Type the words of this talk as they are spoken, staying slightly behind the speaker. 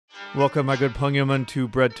Welcome, my good 朋友们, to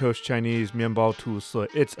Bread Toast Chinese 面包吐司.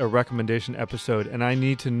 It's a recommendation episode, and I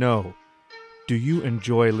need to know, do you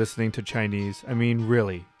enjoy listening to Chinese? I mean,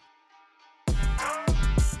 really?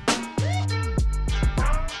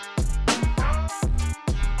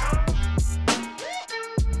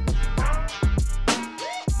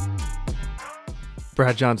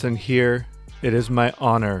 Brad Johnson here. It is my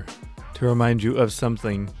honor to remind you of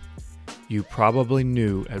something you probably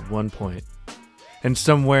knew at one point. And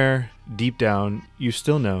somewhere deep down, you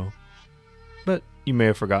still know, but you may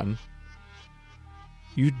have forgotten.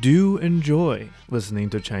 You do enjoy listening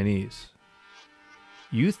to Chinese.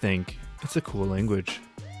 You think it's a cool language.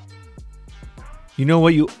 You know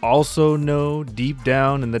what you also know deep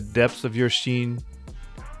down in the depths of your sheen?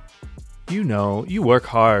 You know you work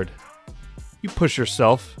hard. You push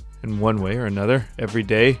yourself in one way or another every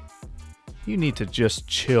day. You need to just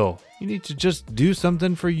chill. You need to just do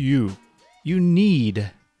something for you. You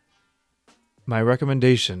need my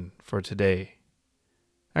recommendation for today.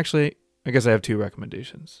 Actually, I guess I have two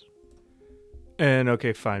recommendations. And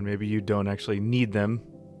okay, fine, maybe you don't actually need them.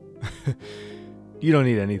 You don't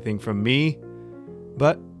need anything from me.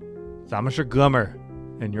 But 咱们是哥们儿,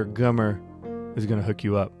 and your gummer is going to hook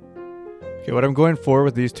you up. Okay, what I'm going for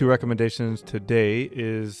with these two recommendations today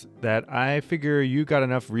is that I figure you got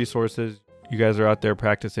enough resources. You guys are out there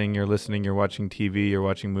practicing, you're listening, you're watching TV, you're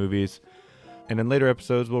watching movies. And in later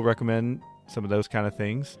episodes, we'll recommend some of those kind of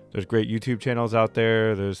things. There's great YouTube channels out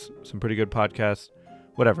there. There's some pretty good podcasts,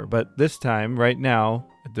 whatever. But this time, right now,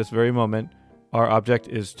 at this very moment, our object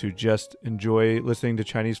is to just enjoy listening to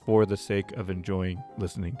Chinese for the sake of enjoying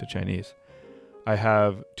listening to Chinese. I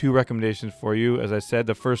have two recommendations for you. As I said,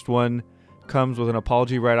 the first one comes with an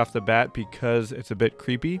apology right off the bat because it's a bit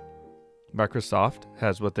creepy. Microsoft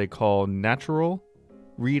has what they call natural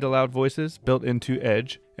read aloud voices built into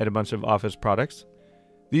Edge and a bunch of Office products.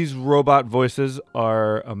 These robot voices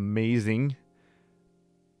are amazing,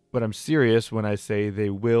 but I'm serious when I say they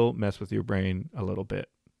will mess with your brain a little bit.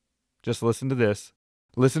 Just listen to this.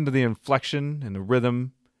 Listen to the inflection and the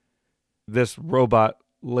rhythm. This robot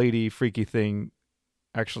lady freaky thing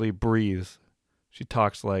actually breathes. She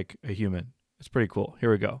talks like a human. It's pretty cool.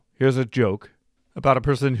 Here we go. Here's a joke about a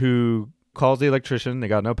person who calls the electrician. They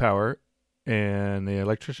got no power. And the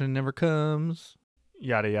electrician never comes.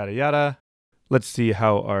 Yada, yada, yada. Let's see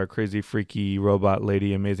how our crazy, freaky robot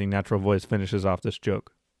lady amazing natural voice finishes off this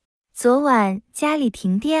joke. 昨晚家里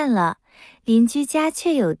停电了，邻居家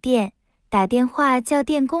却有电，打电话叫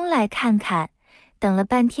电工来看看，等了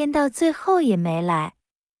半天到最后也没来。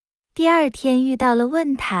第二天遇到了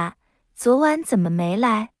问他，昨晚怎么没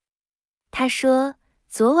来？他说，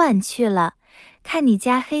昨晚去了，看你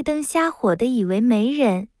家黑灯瞎火的以为没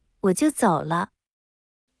人，我就走了。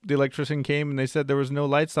 The electrician came and they said there was no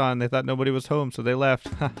lights on. They thought nobody was home, so they left.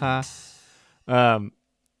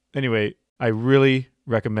 Anyway, I really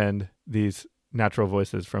recommend these natural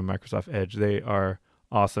voices from Microsoft Edge. They are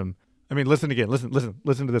awesome. I mean, listen again.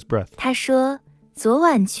 Listen to this breath. 他说，昨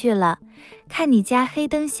晚去了，看你家黑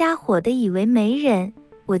灯瞎火的以为没人，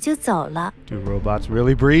我就走了。 Do robots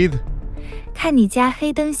really breathe? 看你家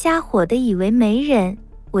黑灯瞎火的以为没人，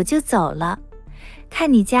我就走了。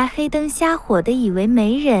看你家黑灯瞎火的以为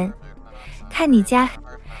没人，看你家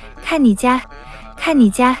黑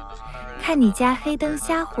灯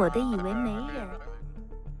瞎火的以为没人。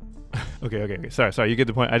 Okay. Sorry. You get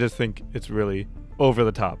the point. I just think it's really over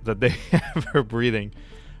the top that they have her breathing,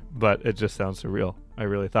 but it just sounds surreal. I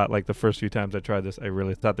really thought, like the first few times I tried this, I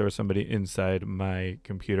really thought there was somebody inside my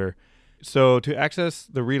computer. So to access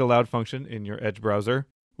the read aloud function in your Edge browser,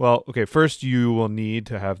 well, okay, first you will need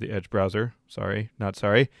to have the Edge browser. Sorry, not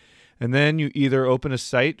sorry. And then you either open a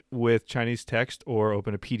site with Chinese text or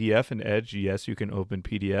open a PDF in Edge. Yes, you can open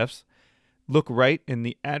PDFs. Look right in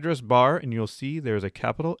the address bar and you'll see there's a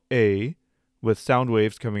capital A with sound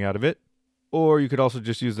waves coming out of it. Or you could also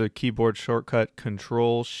just use the keyboard shortcut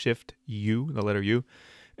Control-Shift-U, the letter U,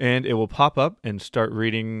 and it will pop up and start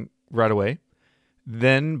reading right away.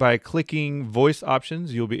 Then by clicking voice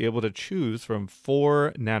options, you'll be able to choose from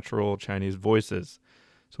 4 natural Chinese voices.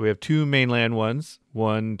 So we have 2 mainland ones,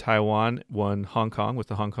 one Taiwan, one Hong Kong, with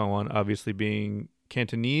the Hong Kong one obviously being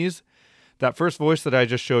Cantonese. That first voice that I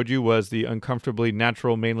just showed you was the uncomfortably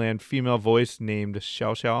natural mainland female voice named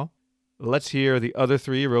Xiao Xiao. Let's hear the other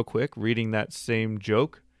 3 real quick, reading that same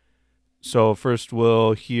joke. So first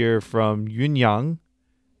we'll hear from Yun Yang.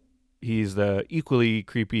 He's the equally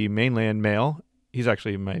creepy mainland male. He's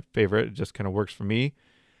actually my favorite. It just kind of works for me.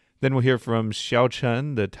 Then we'll hear from Xiao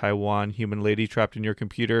Chen, the Taiwan human lady trapped in your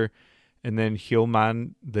computer. And then Hiu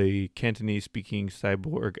Man, the Cantonese-speaking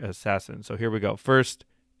cyborg assassin. So here we go. First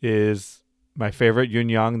is my favorite, Yun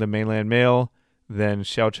Yang, the mainland male, then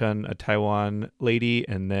Xiaochen, a Taiwan lady,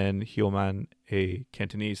 and then Hyoman, a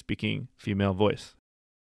Cantonese-speaking female voice.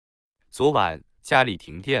 昨晚家里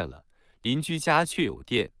停电了，邻居家却有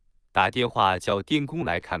电，打电话叫电工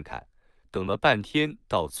来看看，等了半天，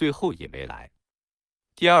到最后也没来。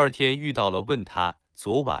第二天遇到了，问他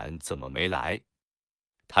昨晚怎么没来？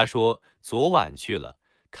他说昨晚去了，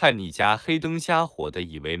看你家黑灯瞎火的，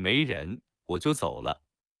以为没人，我就走了。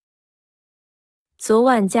昨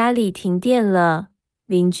晚家里停电了，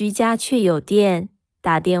邻居家却有电，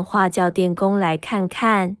打电话叫电工来看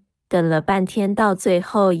看，等了半天，到最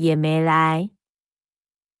后也没来。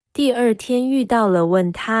第二天遇到了，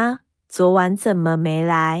问他昨晚怎么没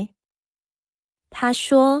来？他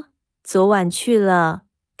说昨晚去了，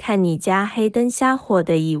看你家黑灯瞎火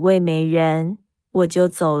的，以為沒人，我就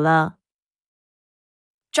走了。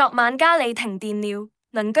昨晚家裏停電了，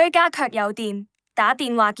鄰居家卻有電，打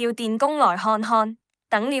電話叫電工來看看，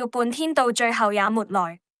等了半天，到最後也沒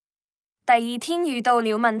來。第二天遇到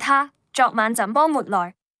了，問他昨晚怎麼沒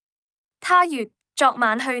來？他說昨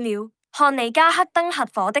晚去了，看你家黑燈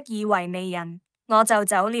瞎火的，以為沒人，我就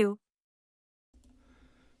走了。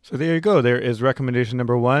So there you go. There is recommendation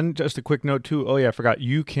number 1. Just a quick note too. Oh yeah, I forgot.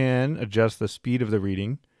 You can adjust the speed of the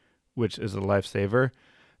reading, which is a lifesaver.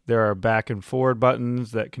 There are back and forward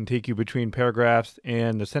buttons that can take you between paragraphs,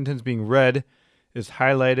 and the sentence being read is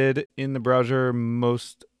highlighted in the browser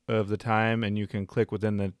most of the time, and you can click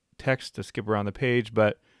within the text to skip around the page,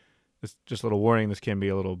 but it's just a little warning, this can be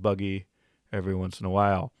a little buggy every once in a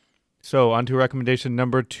while. So on to recommendation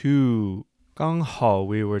number 2. 刚好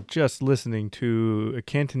we were just listening to a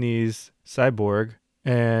Cantonese cyborg,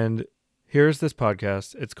 and here's this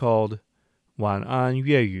podcast. It's called 晚安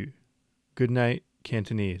粤语, Good Night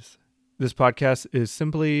Cantonese. This podcast is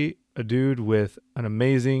simply a dude with an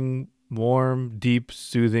amazing, warm, deep,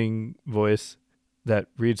 soothing voice that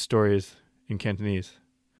reads stories in Cantonese.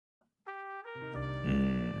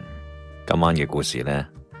 今晚嘅故事呢，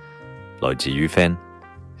來自於 fan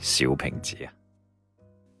小瓶子啊。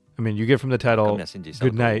I mean, you get from the title, 今日先至收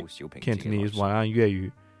到 Good Night 小瓶子嘅 Cantonese, 來信。晚安粵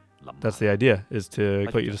語. That's the idea, is to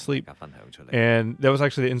put you to sleep. And that was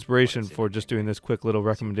actually the inspiration for just doing this quick little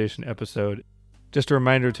recommendation episode. Just a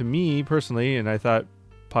reminder to me personally, and I thought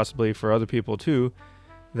possibly for other people too,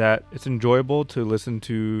 that it's enjoyable to listen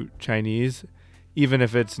to Chinese, even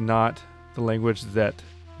if it's not the language that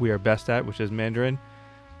we are best at, which is Mandarin.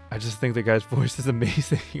 I just think the guy's voice is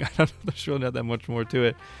amazing. I don't know, there's really not that much more to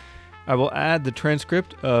it. I will add the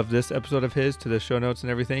transcript of this episode of his to the show notes and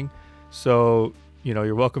everything. So, you know,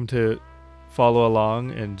 you're welcome to follow along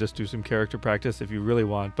and just do some character practice if you really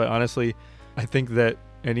want. But honestly, I think that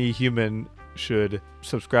any human should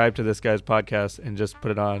subscribe to this guy's podcast and just put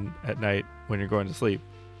it on at night when you're going to sleep.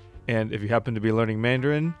 And if you happen to be learning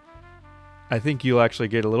Mandarin, I think you'll actually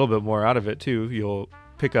get a little bit more out of it too. You'll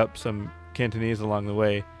pick up some Cantonese along the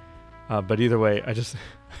way. But either way, that's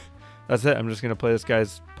it. I'm just going to play this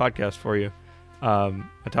guy's podcast for you. I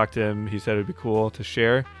talked to him. He said it'd be cool to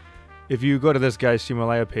share. If you go to this guy's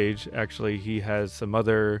Himalaya page, actually, he has some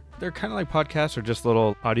other, they're kind of like podcasts or just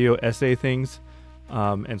little audio essay things,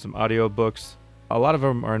 and some audio books. A lot of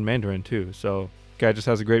them are in Mandarin too. So guy just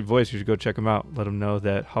has a great voice. You should go check him out. Let him know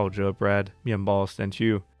that Haozhe Brad Mianbao sent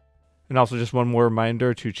you. And also just one more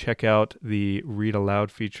reminder to check out the Read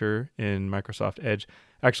Aloud feature in Microsoft Edge.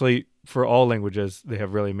 Actually, for all languages, they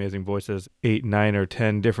have really amazing voices. 8, 9, or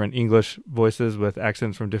 10 different English voices with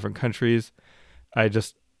accents from different countries. I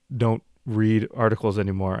just don't read articles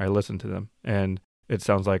anymore. I listen to them. And it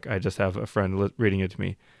sounds like I just have a friend reading it to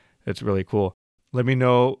me. It's really cool. Let me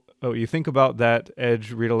know what you think about that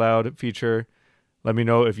Edge Read Aloud feature. Let me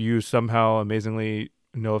know if you somehow amazingly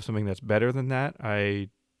know of something that's better than that. I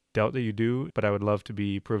doubt that you do, but I would love to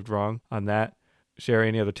be proved wrong on that. Share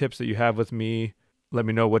any other tips that you have with me. Let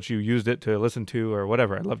me know what you used it to listen to or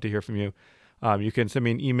whatever. I'd love to hear from you. You can send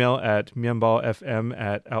me an email at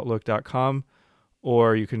mianbalfm@outlook.com,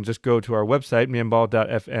 or you can just go to our website,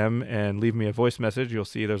 mianbal.fm, and leave me a voice message. You'll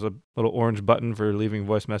see there's a little orange button for leaving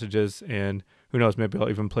voice messages, and who knows, maybe I'll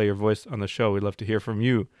even play your voice on the show. We'd love to hear from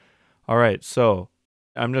you. All right, so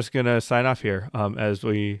I'm just going to sign off here as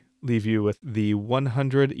we leave you with the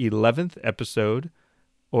 111th episode,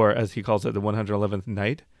 or as he calls it, the 111th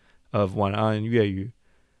night of 晚安粤语,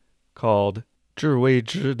 called 致未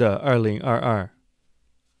知的2022.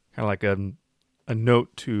 Kind of like a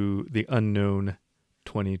note to the unknown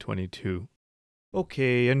 2022.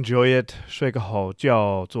 Okay, enjoy it. 睡个好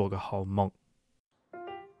觉，做个好梦。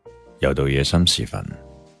又到夜深時分，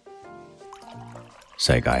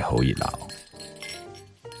世界好熱鬧，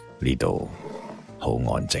呢度好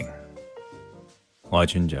安靜。我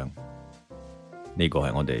係村長，呢個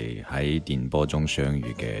係我哋喺電波中相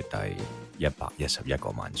遇嘅第111個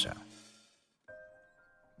晚上，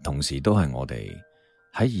同時都係我哋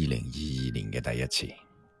喺2022年嘅第一次。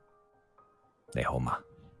你好嗎？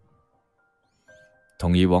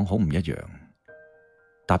同以往好唔一樣，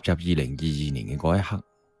踏入2022年嘅嗰一刻，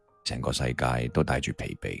成個世界都帶住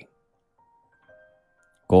疲憊。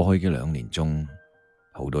過去嘅2年中，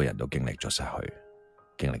好多人都經歷咗失去，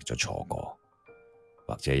經歷咗錯過，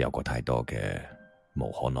或者有過太多嘅無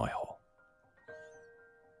可奈何。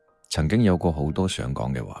曾經有過好多想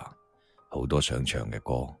講嘅話，好多想唱嘅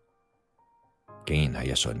歌，竟然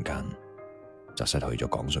喺一瞬間就失去咗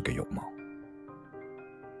講述嘅慾望。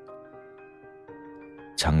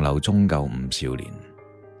層樓終究誤少年，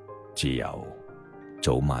自由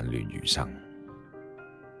早晚亂餘生。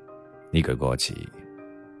呢句歌詞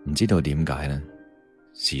唔知道點解呢，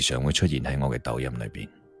時常會出現喺我嘅抖音裏邊。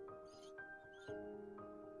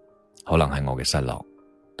可能係我嘅失落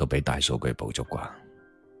都俾大數據捕捉啩，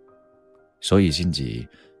所以先至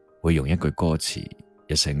會用一句歌詞、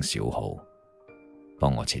一聲小號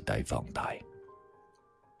幫我徹底放大。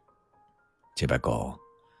只不過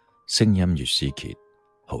聲音越絲揭，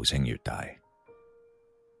號聲越大，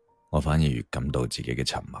我反而越感到自己嘅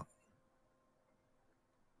沉默。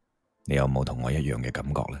你有冇同我一樣嘅感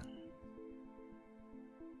覺呢？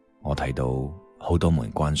我睇到好多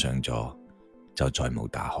門關上咗，就再冇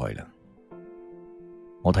打開啦。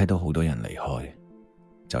我睇到好多人離開，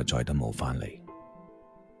就再都冇返嚟。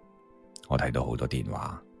我睇到好多電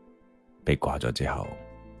話被掛咗之後，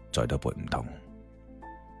再都撥唔通。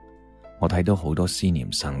我睇到好多思念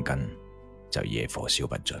生根，就野火燒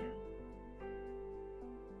不盡。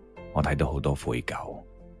我睇到好多悔疚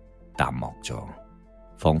淡漠咗，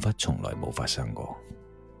仿佛從來冇發生過。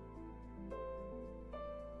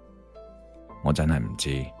我真係唔知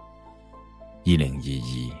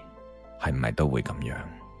2022係唔係都會咁樣。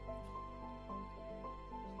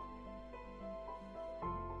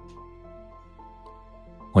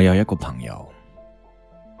我有一個朋友，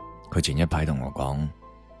佢前一排同我講，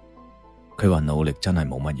佢話努力真係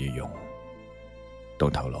冇乜嘢用，到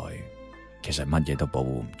頭來其實乜嘢都保護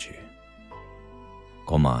唔住。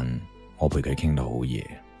嗰晚我陪佢傾到好夜，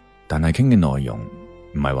但係傾嘅內容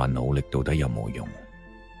唔係話努力到底有冇用，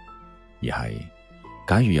而係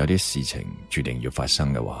假如有啲事情注定要發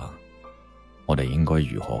生嘅話，我哋應該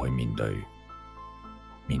如何去面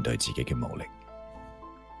對自己嘅無力。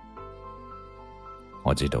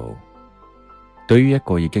我知道對於一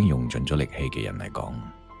個已經用盡咗力氣嘅人嚟講，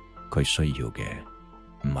佢需要嘅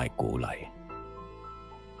唔係鼓勵。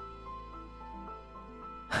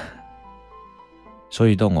所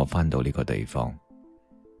以當我返到呢個地方，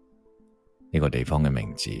呢個地方嘅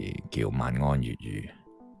名字叫晚安粵語，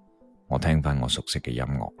我聽返我熟悉嘅音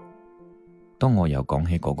樂。當我又講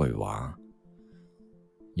起嗰句話，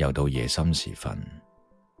又到夜深時分，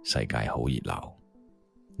世界好熱鬧，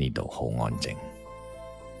呢度好安靜。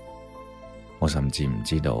我甚至唔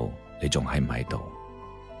知道你仲喺唔喺度，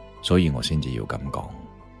所以我先至要咁講。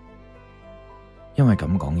因為咁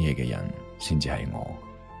講嘢嘅人先至係我，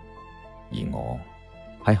而我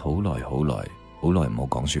喺好耐冇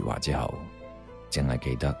講說話之後，淨係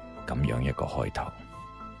記得咁樣一個開頭。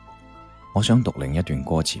我想讀另一段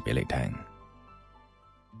歌詞俾你聽。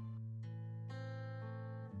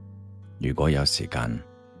如果有時間，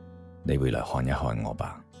你會嚟看一看我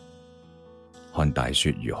吧，看大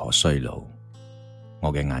雪如何衰老，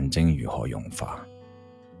我嘅眼睛如何融化。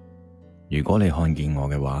如果你看見我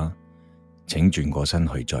嘅話，請轉過身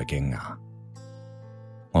去再驚訝。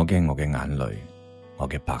我驚我嘅眼淚，我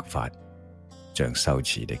嘅白髮像羞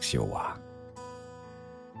恥的笑話。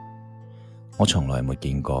我從來沒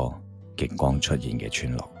見過極光出現嘅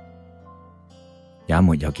村落，也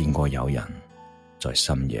沒有見過有人在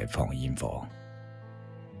深夜放煙火。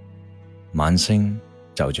晚星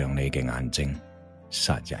就像你嘅眼睛，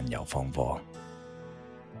殺人又放火。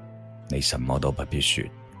你什麼都不必說，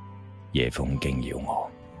夜風驚擾我。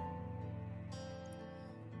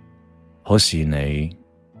可是你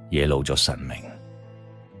惹怒咗神明，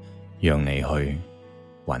讓你去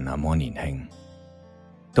還那麼年輕，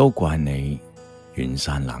都怪你遠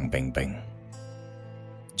山冷冰冰，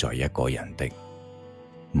在一個人的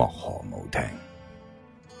漠河舞廳。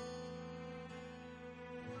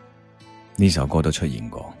呢首歌都出現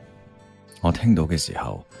過，我聽到嘅時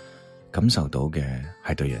候感受到嘅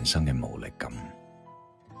係對人生嘅無力感。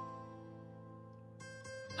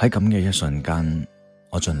喺咁嘅一瞬間，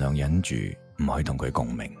我盡量忍住唔去同佢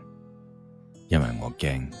共鳴，因為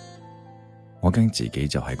我驚自己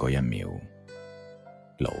就喺嗰一秒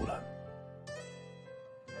老啦。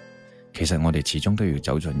其實我哋始終都要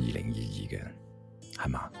走進2022嘅，係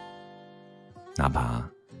嘛？哪怕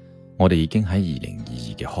我哋已經喺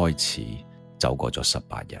2022嘅開始走過咗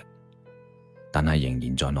18日，但係仍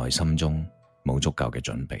然在內心中冇足夠嘅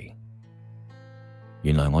準備。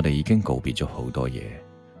原來我哋已經告別咗好多嘢，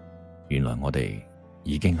原來我哋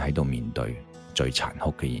已經喺度面對最殘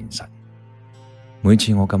酷嘅現實。每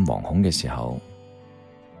次我咁惶恐嘅時候，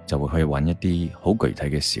就會去揾一啲好具體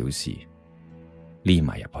嘅小事，匿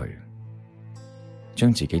埋入去，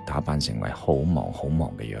將自己打扮成為好忙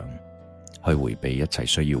嘅樣，去回避一切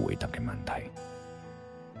需要回答嘅問題。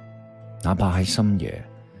哪怕喺深夜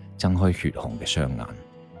睜開血紅嘅雙眼，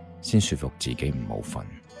先說服自己唔好瞓，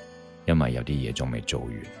因為有啲嘢仲未做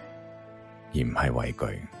完，而唔係畏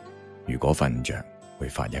懼如果瞓着會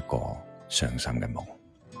發一個傷心嘅夢。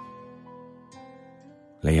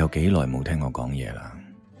你有幾耐冇聽我講嘢啦？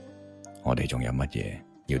我哋仲有乜嘢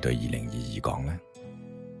要對2022講呢？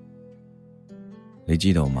你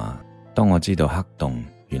知道嗎？當我知道黑洞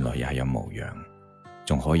原來也係有模樣，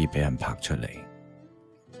仲可以俾人拍出嚟；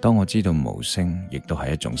當我知道無聲亦都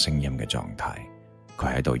係一種聲音嘅狀態，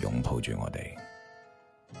佢喺度擁抱住我哋。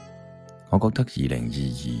我覺得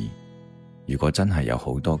2022如果真係有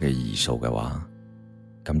好多嘅異數嘅話，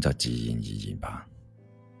咁就自然而然吧。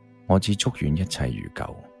我只祝願一切如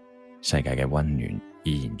舊，世界嘅溫暖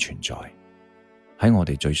依然存在。喺我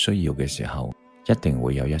哋最需要嘅時候，一定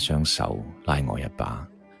會有一雙手拉我一把；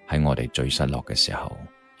喺我哋最失落嘅時候，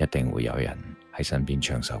一定會有人喺身邊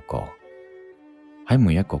唱首歌。喺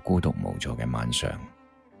每一個孤獨無助嘅晚上，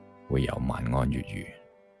會有晚安粵語。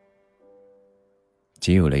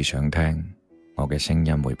只要你想聽，我嘅聲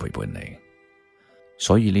音會陪伴你。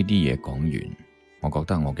所以呢啲嘢講完，我覺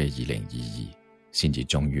得我嘅2022先至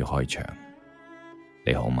終於開場。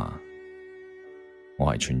你好嗎？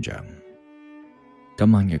我係村長。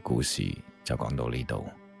今晚嘅故事就講到呢度。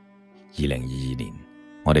2022年，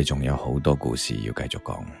我哋仲有好多故事要繼續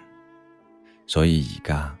講，所以而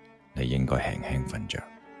家你應該輕輕瞓着。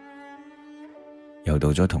又到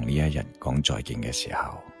咗同呢一日講再見嘅時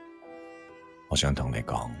候，我想同你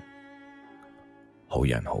講，好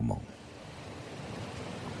人好夢。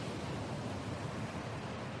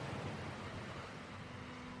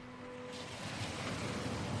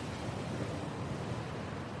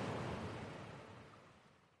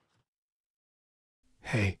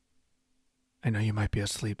Hey, I know you might be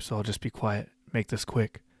asleep, so I'll just be quiet, make this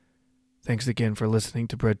quick. Thanks again for listening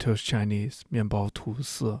to Bread Toast Chinese, 面包吐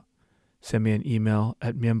司. Send me an email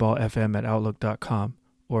at 面包fm@outlook.com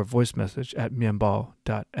or a voice message at 面包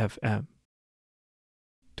.fm.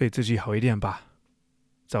 对自己好一点吧，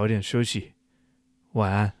早一点休息，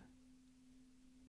晚安。